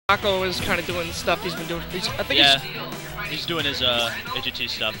Mako is kind of doing stuff he's been doing. I think he's doing his AGT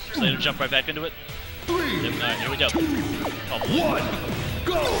stuff. So they jump right back into it. Yep, alright, here we go.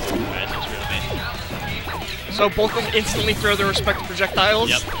 Go! Alright, that's really amazing. So both of them instantly throw their respective projectiles.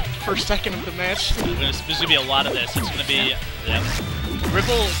 Yep. First second of the match. There's going to be a lot of this. It's going to be...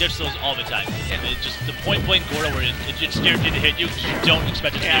 Ripple gets those all the time. Just the point-blank Gordo where it's guaranteed to hit you because you don't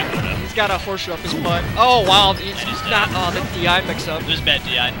expect it to hit Gordo. He's got a horseshoe up his butt. Oh, wow. He's not... Oh, the DI mix-up. There's bad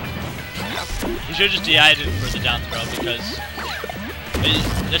DI. He should have just DI'd it for the down throw because...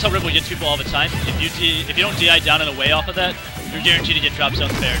 That's how Ripple gets people all the time. If you don't DI down and away off of that, you're guaranteed to get drop zone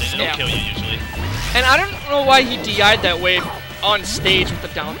fared and it'll kill you usually. And I don't know why he DI'd that way on stage with the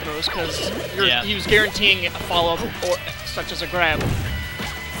down throws, because he was guaranteeing a follow-up or such as a grab.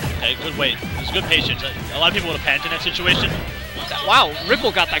 Okay, good wait. There's good patience. A lot of people would have panicked in that situation. Wow,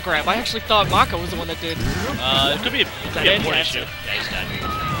 Ripple got that grab. I actually thought Mako was the one that did. It could be a port issue. Yeah, he's dead.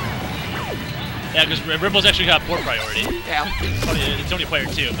 Yeah, because Ripple's actually got port priority. Yeah. It's only player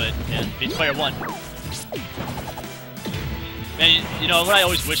 2, but yeah, beats player 1. Man, you know what I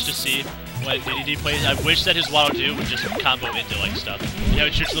always wish to see when DDD plays? I wish that his Waddle Do would just combo into like stuff. You know,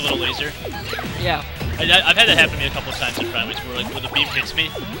 it shoots the little laser. Yeah. I've had that happen to me a couple of times in friendlies where like when the beam hits me,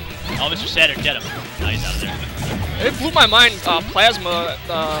 oh, Mr. Saturn, get him. Now he's out of there. It blew my mind. Plasma,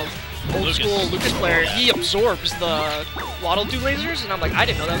 old school Lucas player, he absorbs the Waddle Do lasers, and I'm like, I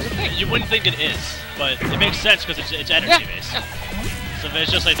didn't know that was a thing. You wouldn't think it is, but it makes sense because it's energy based. Yeah. So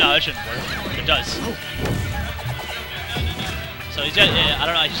it's just like, no, that shouldn't work. It does. So he's got, I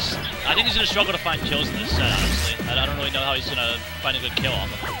don't know, I think he's going to struggle to find kills in this set, honestly. I don't really know how he's going to find a good kill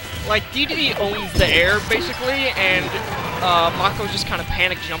off of him. Like, DDD owns the air, basically, and Mako's just kind of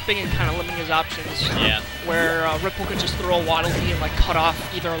panic jumping and kind of limiting his options. Yeah. Where Ripple could just throw a Waddle Dee and, like, cut off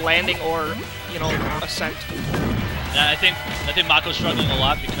either a landing or, you know, ascent. Yeah, I think Mako's struggling a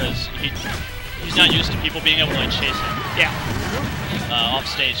lot because he's not used to people being able to, like, chase him. Yeah. Off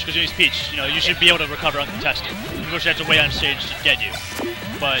stage, because he's Peach, you know, you should be able to recover uncontested. People should have to wait on stage to get you.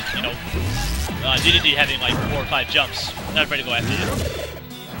 But, you know, DDD having like 4 or 5 jumps, not afraid to go after you.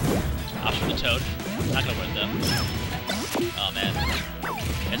 Option for the Toad. Not gonna work though. Oh man.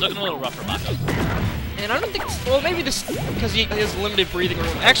 It's looking a little rough for Mako. And I don't think, well, maybe this, because he has limited breathing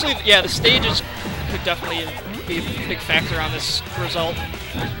room. Actually, yeah, the stages could definitely be a big factor on this result.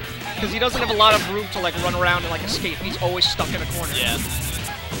 Because he doesn't have a lot of room to like run around and like escape. He's always stuck in a corner. Yeah.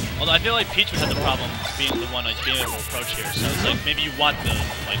 Although I feel like Peach would have the problem being the one like being able to approach here. So it's like maybe you want the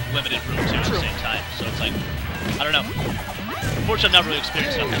like limited room too at the same time. So it's like I don't know. Unfortunately, I've not really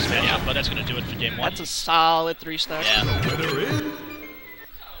experienced that this matchup, but that's gonna do it for game 1. That's a solid 3-stack. Yeah.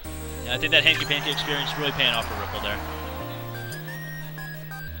 Yeah, I think that hanky panky experience really paying off for Ripple there.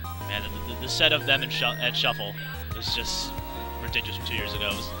 Man, the set of them at Shuffle is just ridiculous from 2 years ago.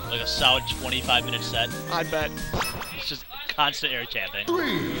 It was like a solid 25-minute set. I bet. It's just constant air camping.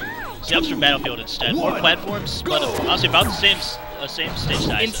 Steps for Battlefield instead. More platforms, but honestly about the same stage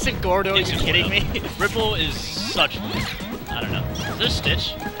size. Instant Gordo, are you kidding me? Ripple is such, I don't know. Is this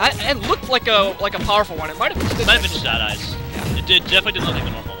Stitch? It looked like a powerful one. It might have been Stitch. It might have been just Dot Eyes. Yeah. It definitely didn't look like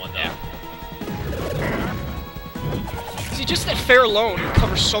the normal one, though. Yeah. See, just that fair alone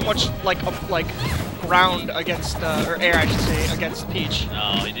covers so much like ground against, or air, I should say, against Peach.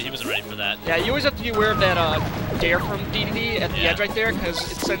 No, he wasn't ready for that. Yeah, you always have to be aware of that dare from DDD at the edge right there,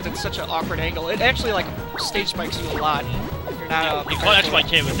 because it sends it such an awkward angle. It actually, like, stage spikes you a lot. If you're not, he caught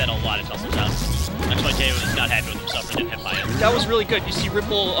XYK with that a lot at Tussle Town. XYK was not happy with himself for getting hit by it. That was really good. You see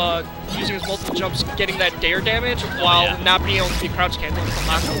Ripple using his multiple jumps, getting that dare damage, while not being able to be crouch canceling from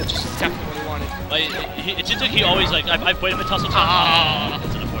Mako, which is definitely what he wanted. Like, it seems like he always, like, I played him at Tussle Town.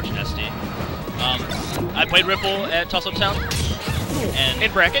 That's an unfortunate SD. I played Ripple at Tussle Town. And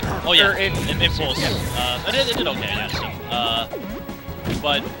in bracket? Oh yeah, in Pulse. Yeah. It did okay, yeah.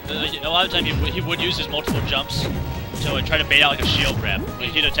 But a lot of the time he would use his multiple jumps to try to bait out like a shield grab.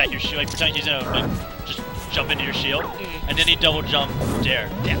 Like he'd attack your shield, like pretend he's gonna like just jump into your shield, and then he'd double jump dare.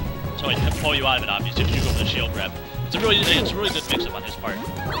 Yeah. So he can pull you out of it, obviously, if you go for the shield grab. It's a really good mix-up on his part.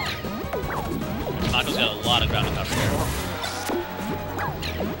 Mako's got a lot of ground to cover here.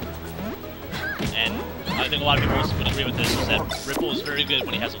 And I think a lot of people would agree with this, is that Ripple is very good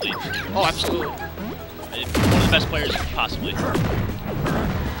when he has a lead. Oh, absolutely. One of the best players possibly.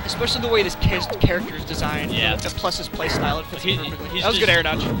 Especially the way this character is designed. Yeah. Plus his playstyle, it fits perfectly. That was a good air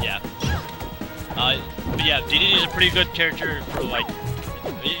dodge. Yeah. But yeah, DDD is a pretty good character for, like,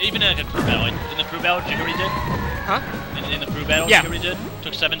 even in a crew battle. Like, in the crew battle, did you hear what he did? Huh? In the crew battle, yeah. Did you hear what he did?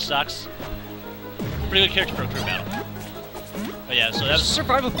 Took 7 stocks. Pretty good character for a crew battle. But yeah, so that's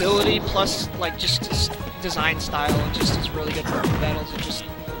survivability plus like just his design style and just is really good for battles. It just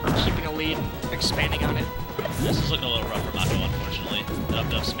lead, expanding on it. This is looking a little rough for Mako, unfortunately.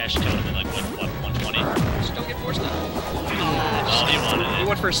 The smash killed him in like, what 120? Just don't get forced out. Oh, he wanted it. He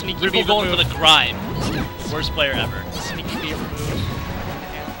went for a sneaky People beaver going move. for the grind. Worst player ever. Sneaky beaver move.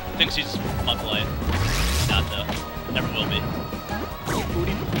 Thinks he's Monk Light. Not though. Never will be.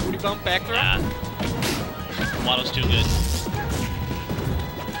 Booty bump, back throw. Nah. Watto's too good.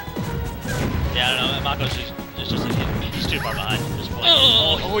 Yeah, I don't know. Mako's just like, he's too far behind at this point.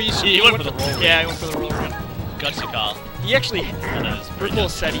 He went for the roll. Yeah, he went for the roll. Gutsy call. He actually, That is pretty Urkel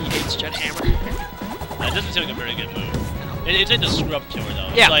good. said he hates Jet Hammer. That doesn't seem like a very good move. It's like the screw up killer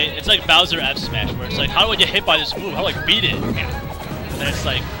though. Yeah. It's like Bowser F smash where it's like, how do I get hit by this move? How do I beat it? And it's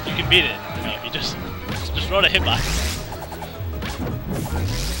like, you can beat it. You know, you just run a hitbox.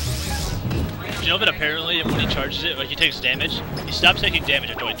 Do you know that apparently when he charges it, like he takes damage, he stops taking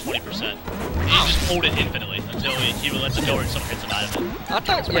damage after like 20%. And you just hold it infinitely until he lets it go or someone hits him out of it. I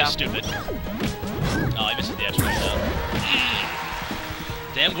thought, It's pretty stupid. Oh, I missed the edge right now.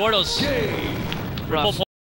 Damn Gordos. Rough.